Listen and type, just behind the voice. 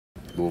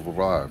Louisville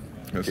Live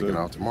Yes, kicking sir.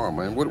 out tomorrow,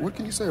 man. What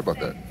can you say about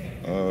that?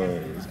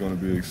 It's going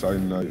to be an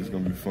exciting night. It's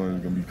going to be fun.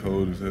 It's going to be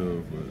cold as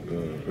hell,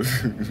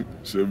 but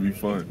should be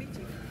fun.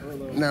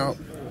 Now,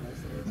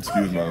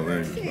 Excuse my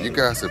language. you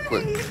guys have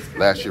put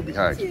last year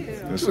behind you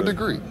Yes, to sir. a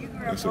degree,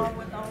 Yes, sir.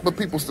 but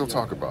people still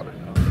talk about it.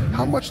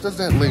 How much does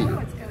that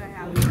linger?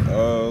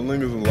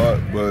 Lingers a lot,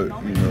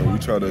 but, we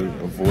try to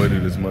avoid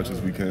it as much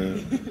as we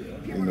can.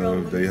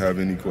 If they have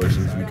any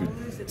questions, we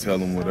could tell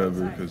them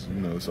whatever because,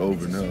 it's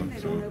over now.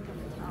 So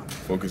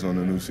focus on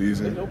the new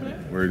season,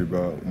 worried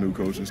about new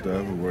coaching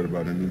staff, or worried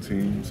about a new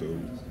team. So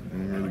we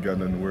don't really got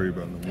nothing to worry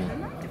about no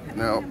more.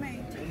 Now,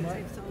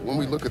 when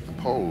we look at the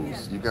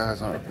polls, you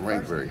guys aren't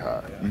ranked very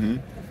high.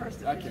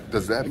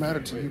 Does that matter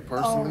to you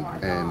personally?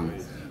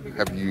 And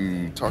have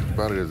you talked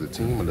about it as a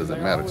team, or does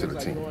it matter to the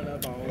team?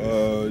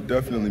 It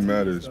definitely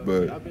matters,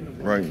 but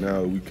right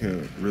now we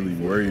can't really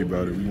worry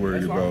about it. We're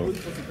worried about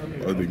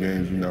other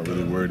games. We're not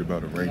really worried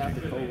about a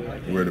ranking.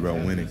 We're worried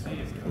about winning.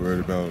 We're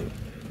worried about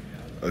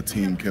a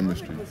team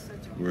chemistry.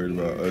 We're worried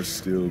about us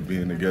still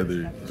being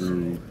together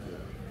through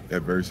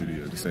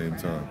adversity at the same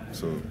time.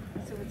 So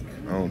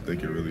I don't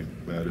think it really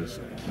matters.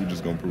 We're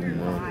just going to prove them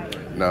wrong.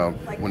 Now,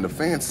 when the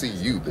fans see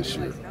you this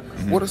year,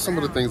 what are some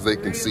of the things they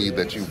can see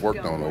that you've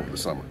worked on over the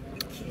summer?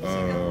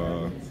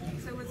 A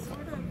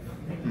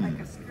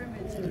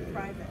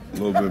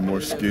little bit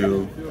more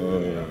skill.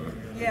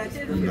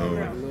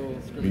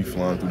 Me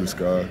flying through the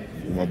sky.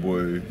 My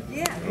boy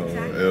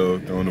L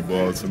throwing the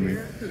ball to me.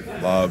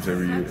 Lobs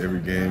every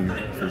game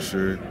for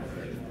sure.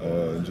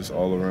 Just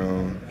all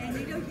around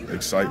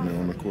excitement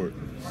on the court.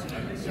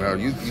 Now,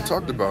 you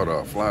talked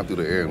about flying through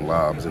the air and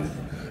lobs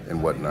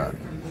and whatnot.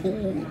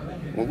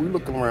 When we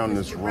look around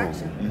this room,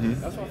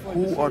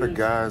 who are the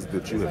guys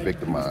that you have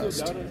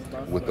victimized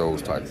with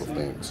those type of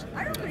things?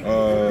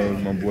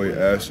 My boy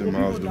Ashton,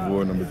 Miles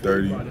DeVore, number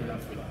 30.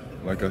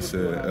 Like I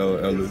said, L.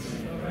 Ellis.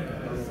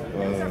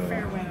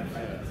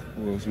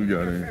 Who else we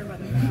got in?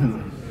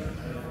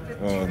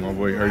 My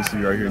boy Hersey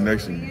right here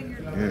next to me.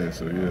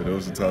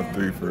 Those are top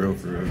three for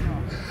real.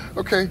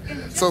 Okay,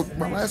 so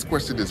my last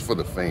question is for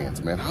the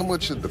fans, man. How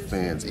much of the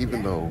fans,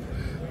 even though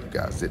you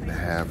guys didn't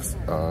have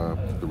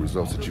the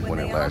results that you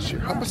wanted last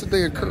year, how much did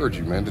they encourage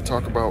you, man, to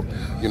talk about,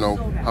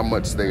 how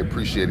much they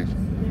appreciated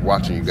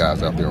watching you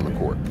guys out there on the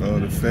court?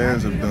 The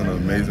fans have done an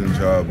amazing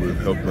job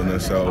with helping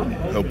us out,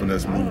 helping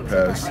us move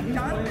past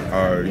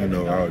our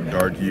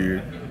dark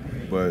year.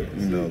 But,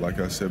 like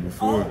I said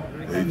before,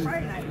 they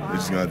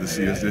just got to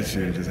see us this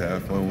year and just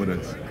have fun with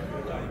us.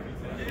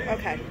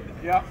 Okay.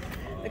 Yeah.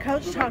 The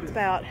coach talked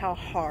about how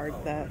hard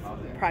the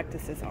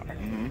practices are,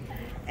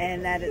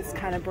 and that it's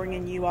kind of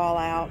bringing you all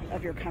out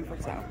of your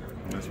comfort zone.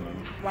 Yes,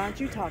 ma'am. Why don't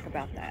you talk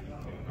about that?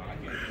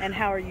 And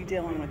how are you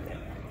dealing with it?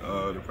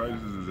 The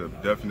practices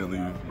have definitely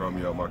brought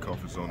me out of my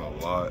comfort zone a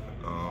lot.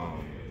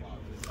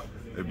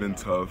 They've been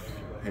tough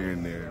here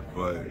and there,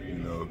 but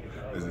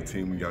as a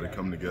team, we got to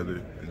come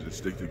together and just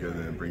stick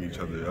together and bring each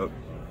other up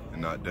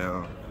and not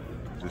down.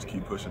 Just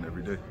keep pushing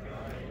every day.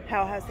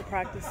 How has the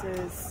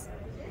practices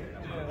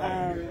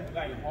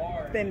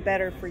been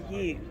better for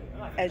you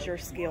as your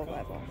skill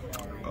level?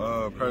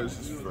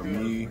 Practices for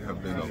me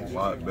have been a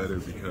lot better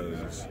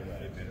because,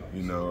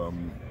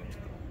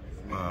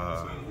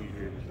 I'm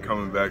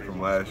coming back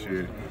from last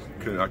year.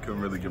 I couldn't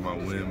really get my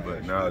win,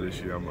 but now this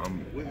year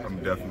I'm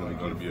definitely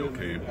going to be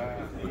okay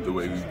with the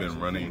way we've been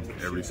running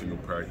every single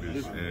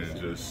practice and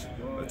just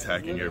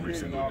attacking every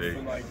single day.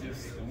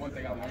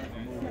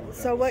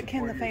 So what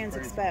can the fans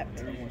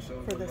expect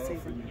for this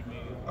season?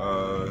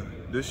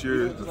 This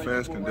year, the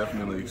fans can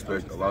definitely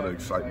expect a lot of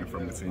excitement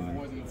from the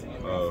team.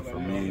 For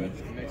me,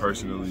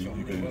 personally,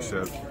 you can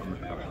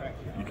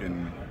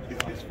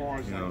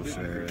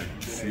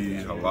see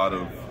a lot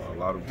of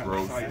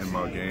growth in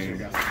my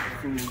game,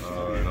 and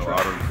a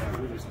lot of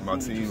my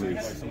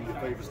teammates. A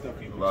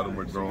lot of them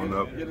are growing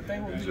up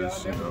and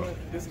just had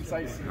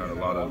a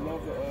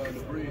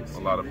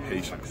lot of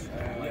patience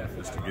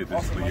just to get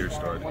this year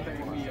started.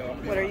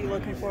 What are you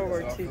looking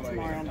forward to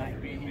tomorrow night?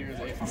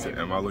 You said,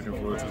 am I looking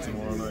forward to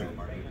tomorrow night?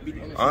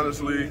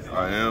 Honestly,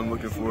 I am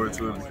looking forward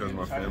to it because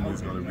my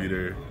family's going to be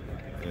there,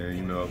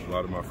 and a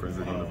lot of my friends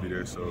are going to be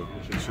there, so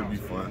it should be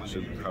fun.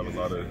 Should have a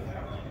lot of,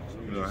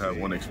 I had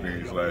one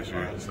experience last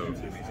year, so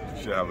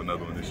should have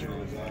another one this year.